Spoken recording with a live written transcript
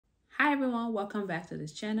Hi everyone, welcome back to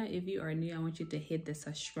this channel. If you are new, I want you to hit the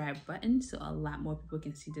subscribe button so a lot more people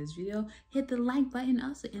can see this video. Hit the like button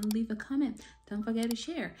also and leave a comment. Don't forget to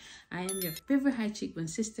share. I am your favorite high cheekbone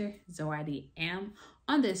sister, Zawadi.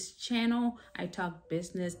 On this channel, I talk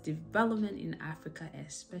business development in Africa,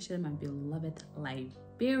 especially my beloved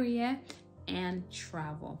Liberia, and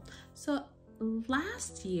travel. So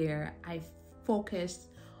last year, I focused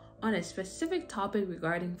on a specific topic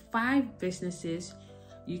regarding 5 businesses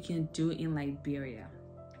you can do in Liberia.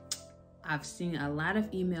 I've seen a lot of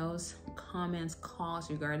emails, comments,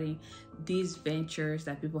 calls regarding these ventures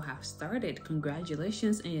that people have started.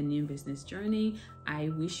 Congratulations on your new business journey. I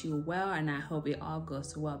wish you well and I hope it all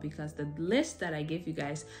goes well, because the list that I gave you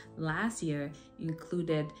guys last year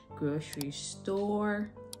included grocery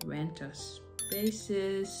store, rental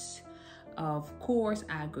spaces, of course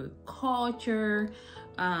agriculture,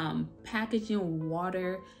 packaging,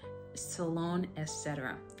 water, salon,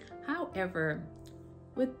 etc. However,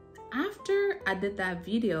 after I did that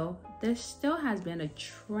video, there still has been a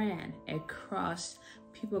trend across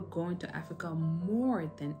people going to Africa more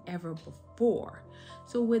than ever before.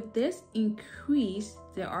 So with this increase,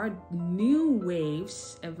 there are new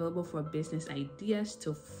waves available for business ideas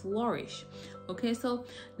to flourish. Okay, so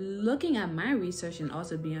looking at my research and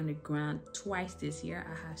also being on the ground twice this year,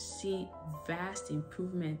 I have seen vast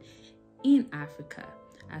improvement in Africa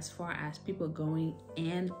as far as people going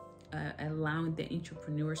and allowing the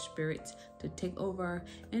entrepreneur spirit to take over,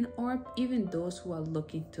 and or even those who are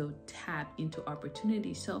looking to tap into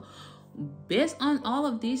opportunities. So based on all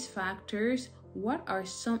of these factors, what are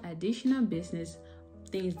some additional business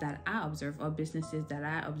things that I observe, or businesses that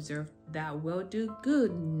I observe that will do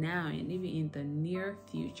good now and even in the near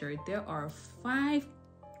future? There are 5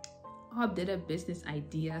 updated business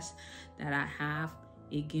ideas that I have,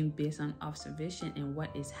 again based on observation and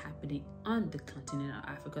what is happening on the continent of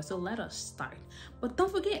Africa. So let us start, but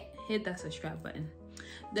don't forget, hit that subscribe button.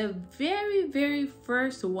 The very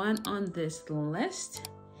first one on this list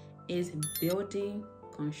is building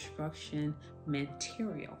construction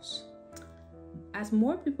materials. As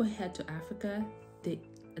more people head to Africa,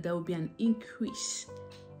 there will be an increase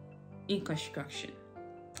in construction.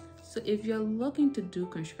 So if you're looking to do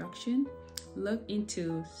construction, look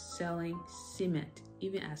into selling cement,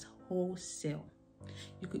 even as wholesale.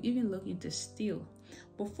 You could even look into steel.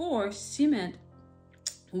 Before, cement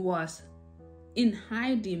was in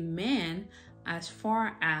high demand as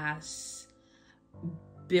far as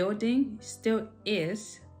building, still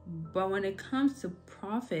is, but when it comes to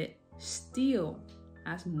profit, steel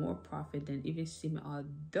has more profit than even cement,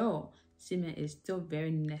 although cement is still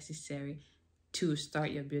very necessary to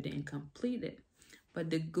start your building and complete it. But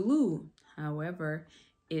the glue, however,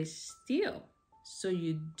 is steel. So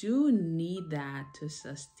you do need that to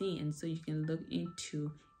sustain. And so you can look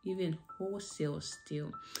into even wholesale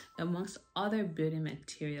steel amongst other building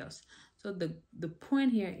materials. So the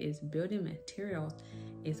point here is building materials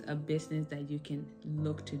is a business that you can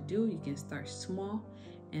look to do. You can start small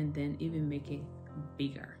and then even make it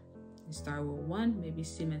bigger. You start with one, maybe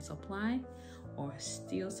cement supply or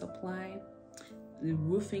steel supply, the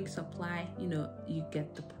roofing supply, you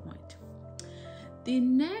get the point. The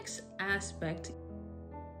next aspect,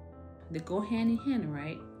 they go hand in hand,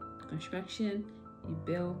 right? Construction, you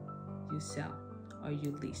build, you sell, or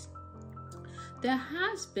you lease. There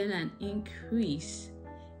has been an increase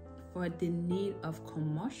for the need of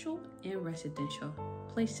commercial and residential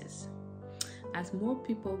places. As more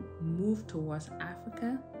people move towards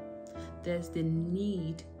Africa, there's the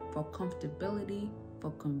need for comfortability,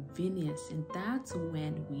 for convenience, and that's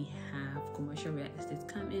when we have commercial real estate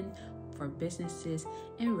come in for businesses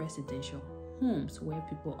and residential homes where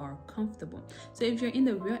people are comfortable. So if you're in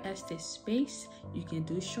the real estate space, you can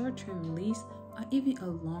do short-term lease or even a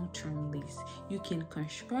long-term lease. You can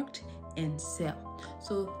construct and sell.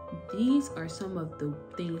 So these are some of the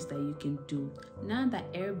things that you can do. Now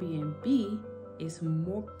that Airbnb is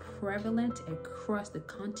more prevalent across the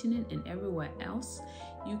continent and everywhere else,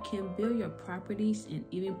 you can build your properties and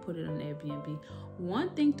even put it on Airbnb. One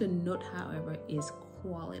thing to note, however, is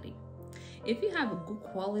quality. If you have a good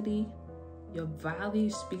quality, your value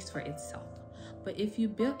speaks for itself. But if you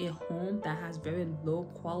build a home that has very low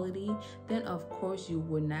quality, then of course you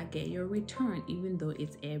will not get your return, even though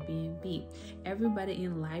it's Airbnb. Everybody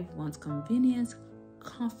in life wants convenience,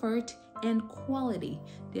 comfort, and quality.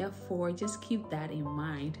 Therefore, just keep that in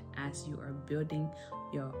mind as you are building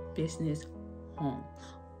your business home.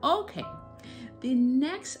 Okay, the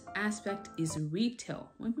next aspect is retail.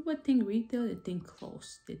 When people think retail, they think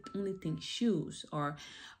clothes. They only think shoes or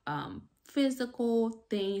physical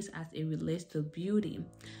things as it relates to beauty.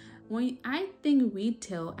 When I think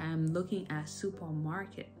retail, I'm looking at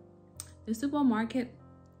supermarket. The supermarket,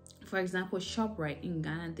 for example, ShopRite in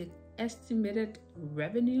Ghana, the estimated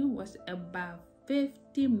revenue was about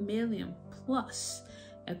 50 million plus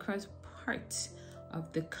across parts of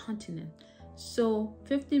the continent. So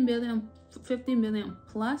 50 million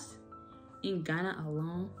plus in Ghana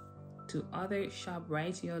alone. To other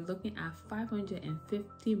ShopRites, you're looking at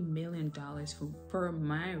 $550 million per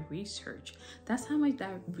my research. That's how much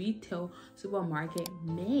that retail supermarket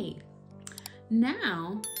made.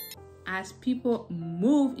 Now, as people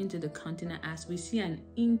move into the continent, as we see an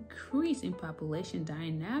increase in population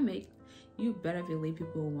dynamic, you better believe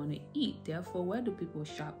people want to eat. Therefore, where do people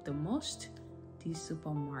shop the most? These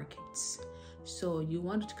supermarkets. So you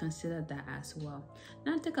want to consider that as well.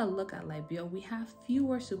 Now take a look at Liberia. We have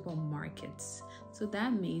fewer supermarkets. So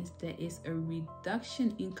that means there is a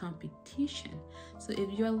reduction in competition. So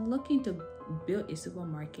if you're looking to build a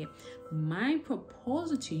supermarket, my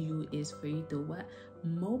proposal to you is for you to what?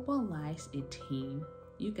 Mobilize a team.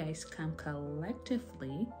 You guys come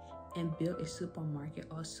collectively and build a supermarket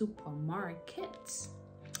or supermarkets.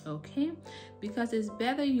 Okay, because it's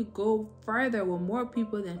better you go further with more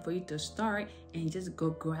people than for you to start and just go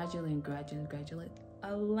gradually.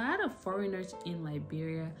 A lot of foreigners in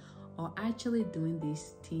Liberia are actually doing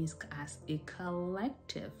these things as a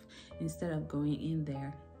collective instead of going in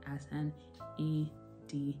there as an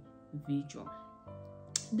individual.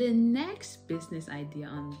 The next business idea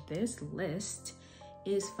on this list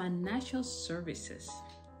is financial services.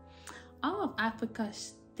 All of Africa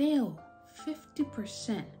still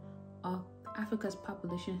 50% of Africa's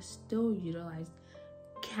population still utilize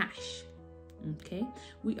cash. Okay,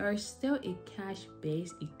 we are still a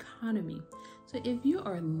cash-based economy. So if you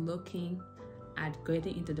are looking at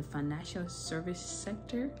getting into the financial service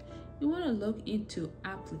sector, you want to look into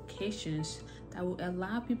applications that will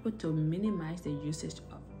allow people to minimize the usage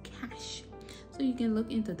of cash. So you can look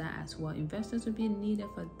into that as well. Investors will be needed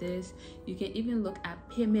for this. You can even look at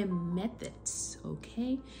payment methods,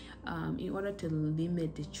 okay, in order to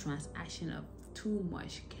limit the transaction of too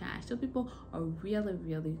much cash. So people are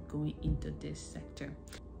really going into this sector.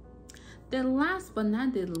 The last but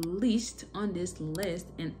not the least on this list,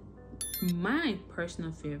 and my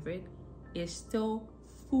personal favorite, is still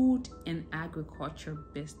food and agriculture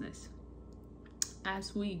business.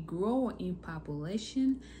 As we grow in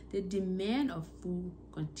population, the demand of food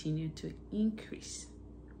continues to increase.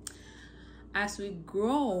 As we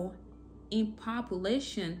grow in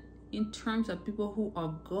population, in terms of people who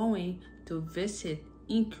are going to visit,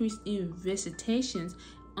 increase in visitations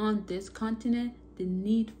on this continent, the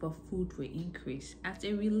need for food will increase. As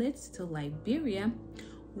it relates to Liberia,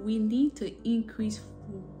 we need to increase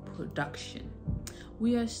food production.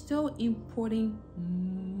 We are still importing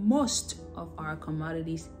most of our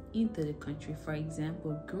commodities into the country. For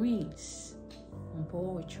example, greens,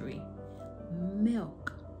 poultry,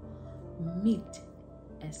 milk, meat,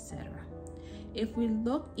 etc. If we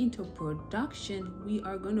look into production, we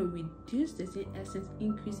are going to reduce this, in essence,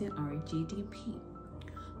 increasing our GDP.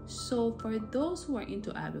 So for those who are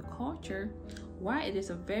into agriculture, while it is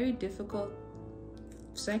a very difficult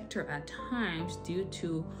sector at times due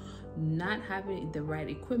to not having the right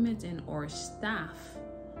equipment and or staff,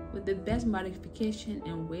 with the best modification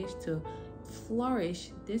and ways to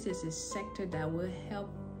flourish, this is a sector that will help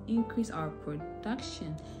increase our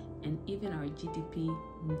production and even our GDP,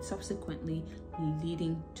 subsequently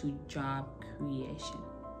leading to job creation.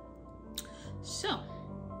 So,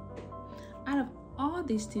 out of all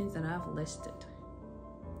these things that I've listed,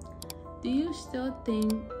 do you still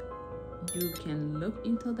think you can look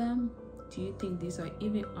into them? Do you think these are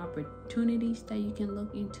even opportunities that you can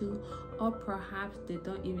look into, or perhaps they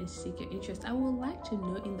don't even seek your interest? I would like to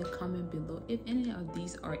know in the comment below if any of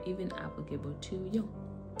these are even applicable to you.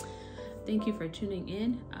 Thank you for tuning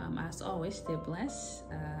in. As always, stay blessed,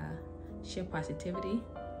 share positivity,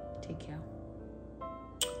 take care.